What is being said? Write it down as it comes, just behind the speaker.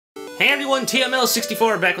Hey everyone,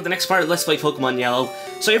 TML64 back with the next part of Let's Play Pokemon Yellow.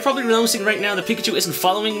 So you're probably noticing right now that Pikachu isn't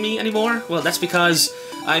following me anymore? Well, that's because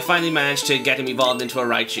I finally managed to get him evolved into a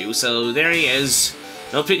Raichu, so there he is.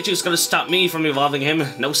 No Pikachu's gonna stop me from evolving him,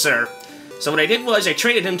 no sir. So what I did was I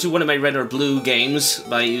traded him to one of my red or blue games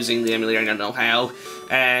by using the emulator, I don't know how,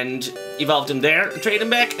 and evolved him there, traded him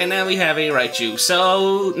back, and now we have a Raichu.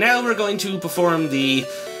 So now we're going to perform the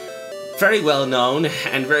very well known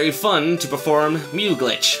and very fun to perform Mew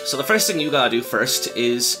Glitch. So the first thing you gotta do first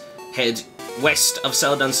is head west of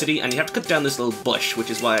Celadon City, and you have to cut down this little bush,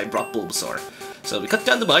 which is why I brought Bulbasaur. So we cut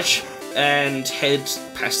down the bush and head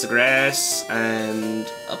past the grass and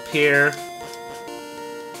up here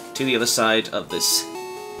to the other side of this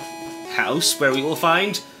house, where we will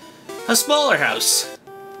find a smaller house.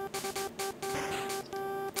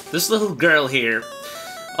 This little girl here.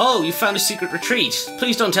 Oh, you found a secret retreat.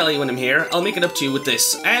 Please don't tell anyone I'm here. I'll make it up to you with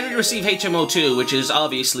this. And we receive HMO2, which is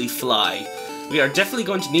obviously Fly. We are definitely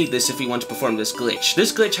going to need this if we want to perform this glitch.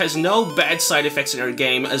 This glitch has no bad side effects in our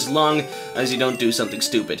game as long as you don't do something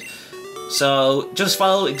stupid. So, just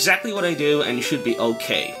follow exactly what I do and you should be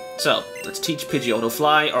okay. So, let's teach Pidgeotto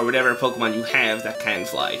Fly, or whatever Pokemon you have that can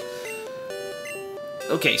fly.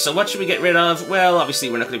 Okay, so what should we get rid of? Well, obviously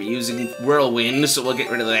we're not going to be using Whirlwind, so we'll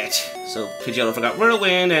get rid of that. So Pidgeotto forgot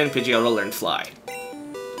Whirlwind, and Pidgeotto learned Fly.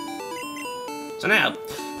 So now,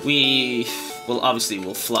 we'll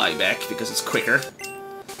fly back, because it's quicker.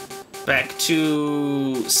 Back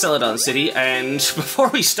to Celadon City, and before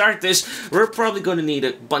we start this, we're probably going to need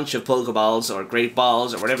a bunch of Pokeballs, or Great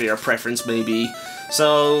Balls, or whatever your preference may be.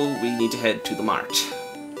 So we need to head to the mart.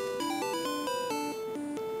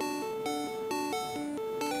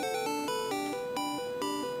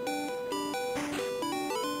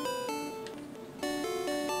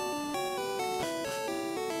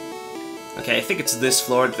 Okay, I think it's this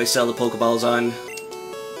floor that they sell the Pokeballs on.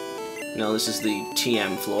 No, this is the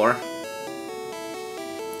TM floor.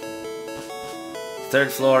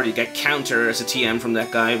 Third floor, you get Counter as a TM from that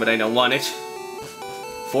guy, but I don't want it.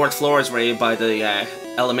 Fourth floor is where you buy the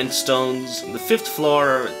Element Stones. And the fifth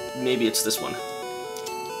floor, maybe it's this one.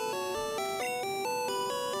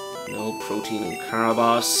 No Protein and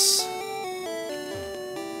Caraboss.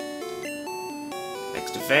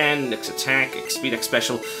 X Defend, X Attack, X Speed, X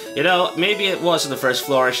Special. You know, maybe it was on the first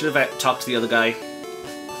floor. I should have talked to the other guy.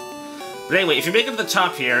 But anyway, if you make it to the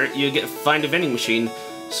top here, you find a vending machine.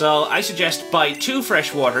 So I suggest buy 2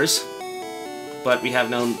 fresh waters, but we have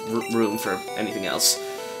no room for anything else.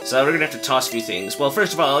 So we're gonna have to toss a few things. Well,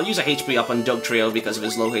 first of all, I'll use a HP up on Dugtrio because of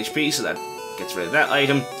his low HP, so that gets rid of that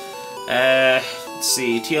item. Let's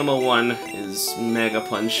see, TMO1 is Mega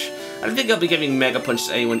Punch. I don't think I'll be giving Mega Punch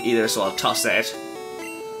to anyone either, so I'll toss that.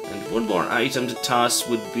 And one more item to toss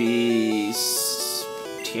would be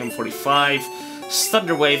TM45.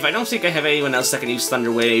 Thunder Wave. I don't think I have anyone else that can use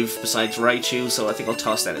Thunder Wave besides Raichu, so I think I'll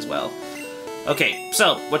toss that as well. Okay,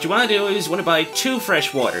 so what you want to do is you want to buy 2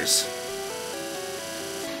 fresh waters.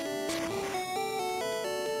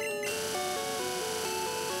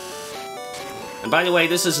 And by the way,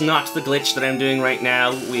 this is not the glitch that I'm doing right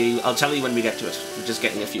now. I'll tell you when we get to it. We're just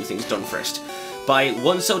getting a few things done first. Buy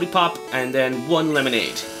 1 Sody Pop and then 1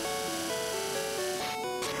 Lemonade.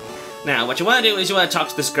 Now, what you want to do is you want to talk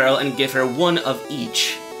to this girl and give her 1 of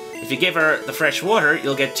each. If you give her the fresh water,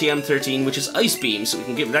 you'll get TM13, which is Ice Beam, so we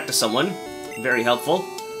can give that to someone. Very helpful.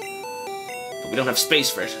 But we don't have space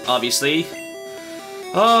for it, obviously.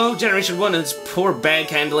 Oh, Generation 1 and its poor bag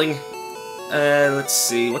handling. Let's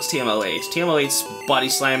see, what's TMO8? TMO8's Body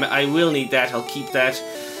Slam. I will need that, I'll keep that.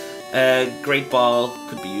 Great Ball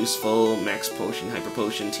could be useful. Max Potion, Hyper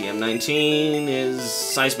Potion. TM19 is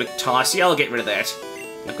Seismic Toss. Yeah, I'll get rid of that.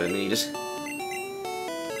 Not gonna need it.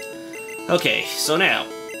 Okay, so now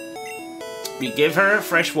we give her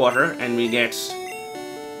fresh water and we get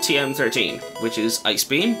TM13, which is Ice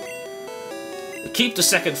Beam. Keep the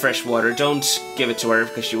second fresh water, don't give it to her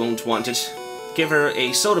because she won't want it. Give her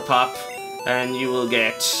a Soda Pop and you will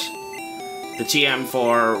get the TM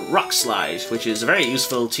for Rock Slide, which is a very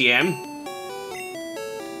useful TM.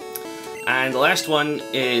 And the last one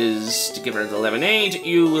is to give her the Lemonade.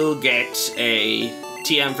 You will get a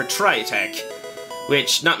TM for Tri-Attack,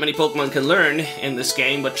 which not many Pokemon can learn in this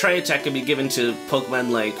game, but Tri-Attack can be given to Pokemon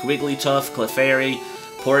like Wigglytuff, Clefairy,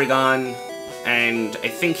 Porygon, and I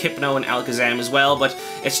think Hypno and Alakazam as well, but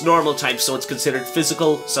it's normal type, so it's considered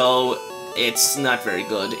physical, so it's not very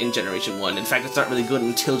good in Generation 1. In fact, it's not really good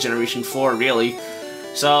until Generation 4, really.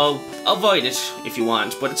 So, avoid it if you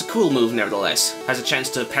want, but it's a cool move nevertheless. Has a chance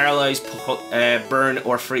to paralyze, burn,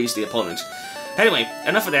 or freeze the opponent. Anyway,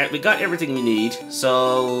 enough of that. We got everything we need,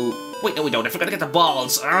 so... Wait, no we don't. I forgot to get the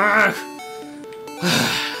balls. Arrgh!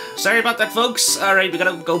 sorry about that, folks. Alright, we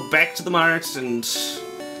gotta go back to the mart, and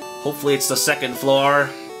hopefully it's the second floor.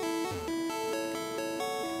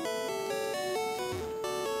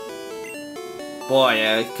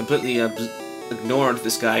 Boy, I completely ignored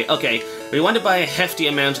this guy. Okay, we want to buy a hefty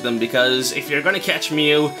amount of them, because if you're going to catch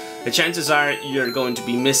Mew, the chances are you're going to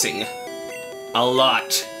be missing a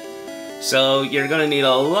lot. So you're going to need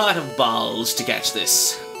a lot of balls to catch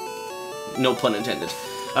this. No pun intended.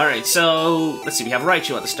 Alright, so let's see, we have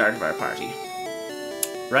Raichu at the start of our party.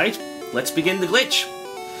 Right, let's begin the glitch.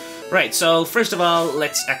 Right, so first of all,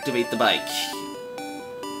 let's activate the bike.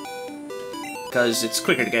 Because it's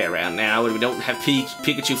quicker to get around now, and we don't have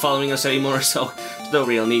Pikachu following us anymore, so there's no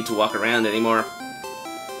real need to walk around anymore.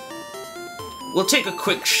 We'll take a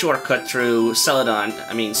quick shortcut through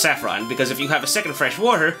Saffron, because if you have a second fresh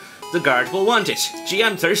water, the guard will want it. Gee,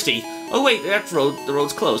 I'm thirsty. Oh wait, the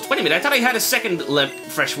road's closed. Wait a minute, I thought I had a second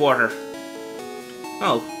fresh water.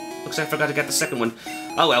 Oh, looks like I forgot to get the second one.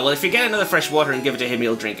 Oh well, if you get another fresh water and give it to him,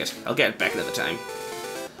 he'll drink it. I'll get it back another time.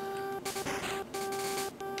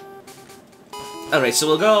 Alright, so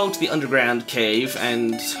we'll go to the underground cave,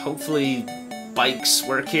 and hopefully bikes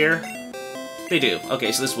work here. They do.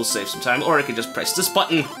 Okay, so this will save some time, or I could just press this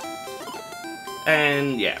button.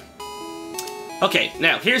 And yeah. Okay,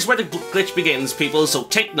 now, here's where the glitch begins, people, so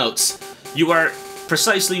take notes. You are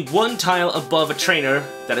precisely one tile above a trainer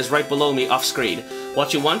that is right below me off screen.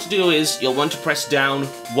 What you want to do is, you'll want to press down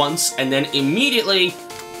once, and then immediately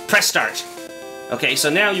press start. Okay, so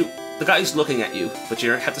now the guy's looking at you, but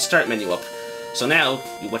you have the start menu up. So now,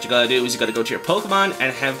 what you gotta do is you gotta go to your Pokemon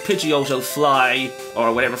and have Pidgeotto fly,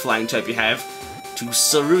 or whatever flying type you have, to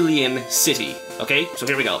Cerulean City. Okay, so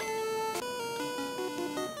here we go.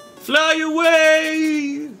 Fly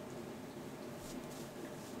away!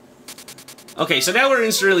 Okay, so now we're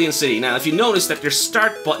in Cerulean City. Now, if you notice that your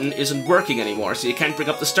start button isn't working anymore, so you can't bring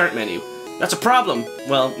up the start menu. That's a problem.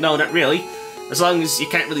 Well, no, not really. As long as you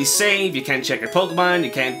can't really save, you can't check your Pokemon,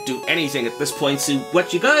 you can't do anything at this point, so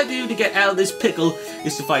what you gotta do to get out of this pickle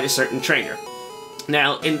is to fight a certain trainer.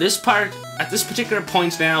 Now, in this part, at this particular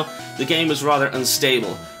point now, the game is rather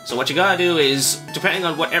unstable. So what you gotta do is, depending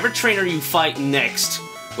on whatever trainer you fight next,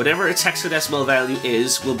 whatever its hexadecimal value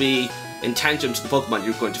is, will be in tangent to the Pokemon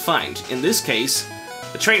you're going to find. In this case,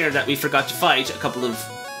 the trainer that we forgot to fight a couple of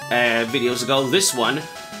videos ago, this one,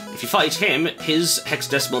 if you fight him, his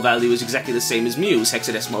hexadecimal value is exactly the same as Mew's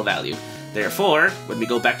hexadecimal value. Therefore, when we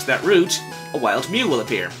go back to that route, a wild Mew will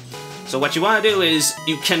appear. So what you want to do is,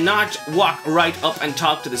 you cannot walk right up and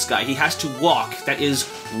talk to this guy. He has to walk, that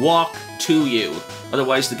is, walk to you.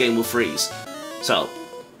 Otherwise the game will freeze. So,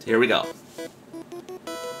 here we go.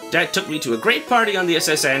 That took me to a great party on the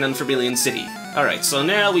SSN in Cerulean City. Alright, so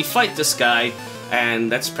now we fight this guy,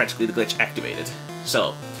 and that's practically the glitch activated.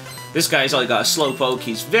 So, this guy's only got a Slowpoke,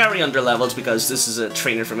 he's very underleveled because this is a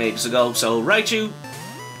trainer from ages ago, so Raichu,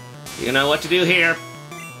 you know what to do here.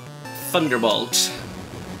 Thunderbolt.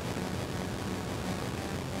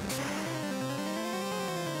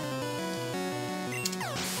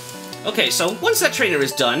 Okay, so once that trainer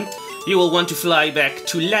is done, you will want to fly back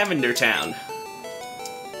to Lavender Town.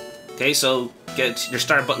 Okay, so get your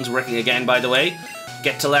start buttons working again, by the way.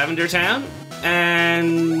 Get to Lavender Town,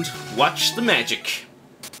 and watch the magic.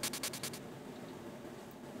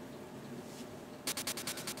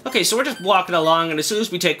 Okay, so we're just walking along, and as soon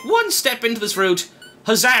as we take one step into this route,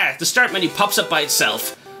 huzzah! The start menu pops up by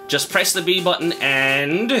itself. Just press the B button,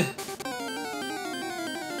 and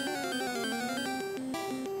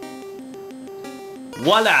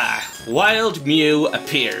voila! Wild Mew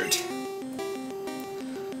appeared.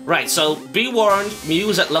 Right, so be warned, Mew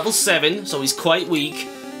is at level 7, so he's quite weak.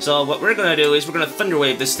 So what we're gonna do is we're gonna Thunder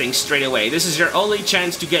Wave this thing straight away. This is your only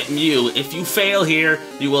chance to get Mew. If you fail here,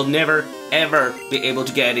 you will never, ever be able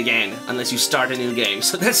to get it again, unless you start a new game.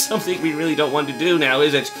 So that's something we really don't want to do now,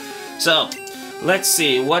 is it? So, let's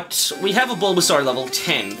see, we have a Bulbasaur level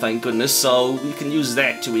 10, thank goodness, so we can use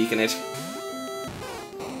that to weaken it.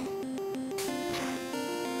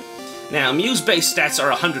 Now, Mew's base stats are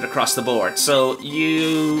 100 across the board, so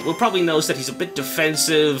you will probably notice that he's a bit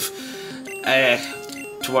defensive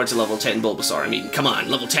towards a level 10 Bulbasaur. I mean, come on,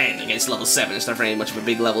 level 10 against level 7, it's not very much of a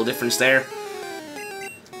big level difference there.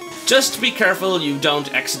 Just be careful you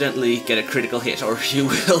don't accidentally get a critical hit, or you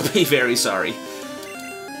will be very sorry.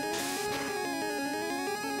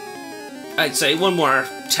 I'd say one more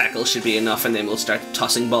tackle should be enough, and then we'll start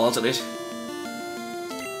tossing balls at it.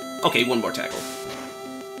 Okay, one more tackle.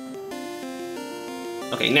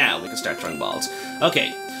 Okay, now we can start throwing balls. Okay,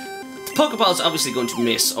 the Pokeball's obviously going to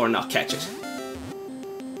miss or not catch it.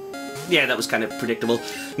 Yeah, that was kind of predictable.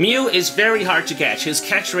 Mew is very hard to catch. His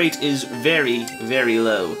catch rate is very, very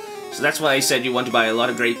low. So that's why I said you want to buy a lot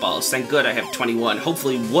of great balls. Thank God I have 21.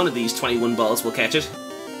 Hopefully one of these 21 balls will catch it.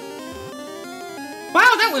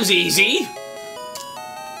 Wow, that was easy!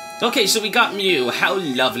 Okay, so we got Mew. How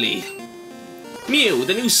lovely. Mew,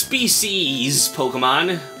 the new species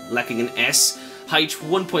Pokemon, lacking an S, height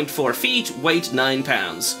 1.4 feet, weight 9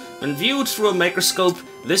 pounds. When viewed through a microscope,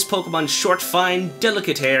 this Pokemon's short, fine,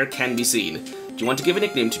 delicate hair can be seen. Do you want to give a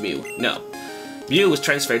nickname to Mew? No. Mew was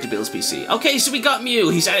transferred to Bill's PC. Okay, so we got Mew.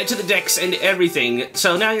 He's added to the dex and everything.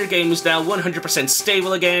 So now your game is now 100%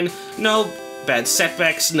 stable again. No bad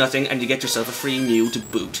setbacks, nothing, and you get yourself a free Mew to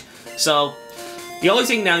boot. So, the only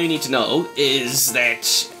thing now you need to know is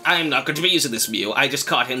that I'm not going to be using this Mew. I just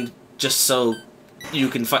caught him just so you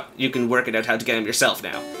can work it out how to get him yourself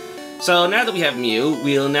now. So now that we have Mew,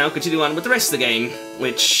 we'll now continue on with the rest of the game,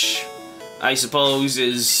 which I suppose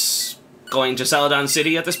is going to Celadon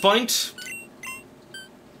City at this point.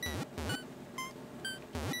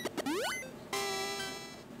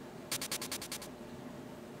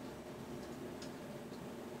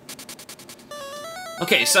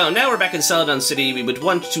 Okay, so now we're back in Celadon City. We would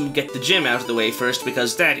want to get the gym out of the way first,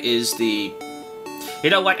 because that is the... You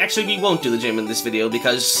know what, actually we won't do the gym in this video,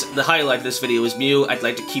 because the highlight of this video is Mew. I'd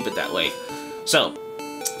like to keep it that way. So,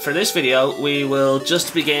 for this video, we will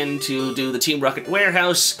just begin to do the Team Rocket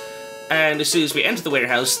warehouse, and as soon as we enter the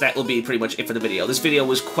warehouse, that will be pretty much it for the video. This video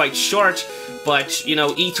was quite short, but, you know,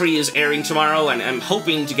 E3 is airing tomorrow, and I'm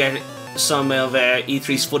hoping to get some of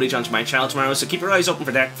E3's footage onto my channel tomorrow, so keep your eyes open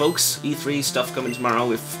for that, folks. E3 stuff coming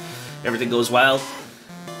tomorrow if everything goes well.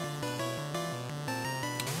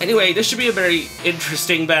 Anyway, this should be a very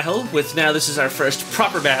interesting battle, with now this is our first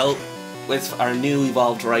proper battle with our new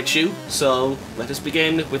evolved Raichu. So, let us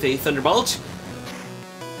begin with a Thunderbolt.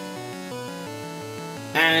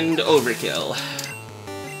 And Overkill.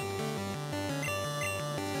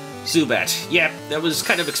 Zubat. Yep, that was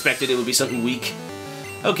kind of expected it would be something weak.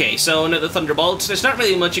 Okay, so another Thunderbolt. There's not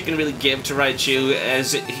really much you can really give to Raichu,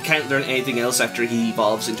 as he can't learn anything else after he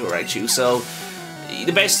evolves into a Raichu, so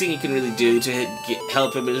the best thing you can really do to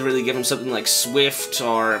help him is really give him something like Swift,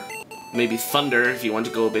 or maybe Thunder if you want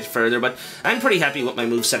to go a bit further, but I'm pretty happy with my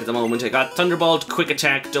moveset at the moment. I got Thunderbolt, Quick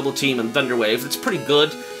Attack, Double Team, and Thunder Wave. It's pretty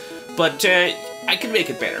good, but I can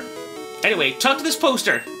make it better. Anyway, talk to this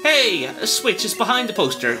poster. Hey, a switch is behind the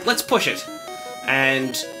poster. Let's push it.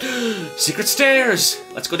 And secret stairs!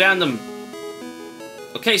 Let's go down them.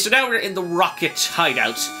 Okay, so now we're in the Rocket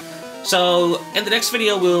hideout. So, in the next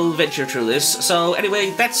video we'll venture through this. So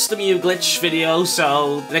anyway, that's the Mew Glitch video,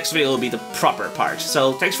 so the next video will be the proper part.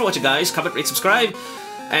 So thanks for watching, guys. Comment, rate, subscribe,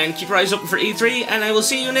 and keep your eyes open for E3, and I will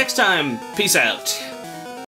see you next time. Peace out.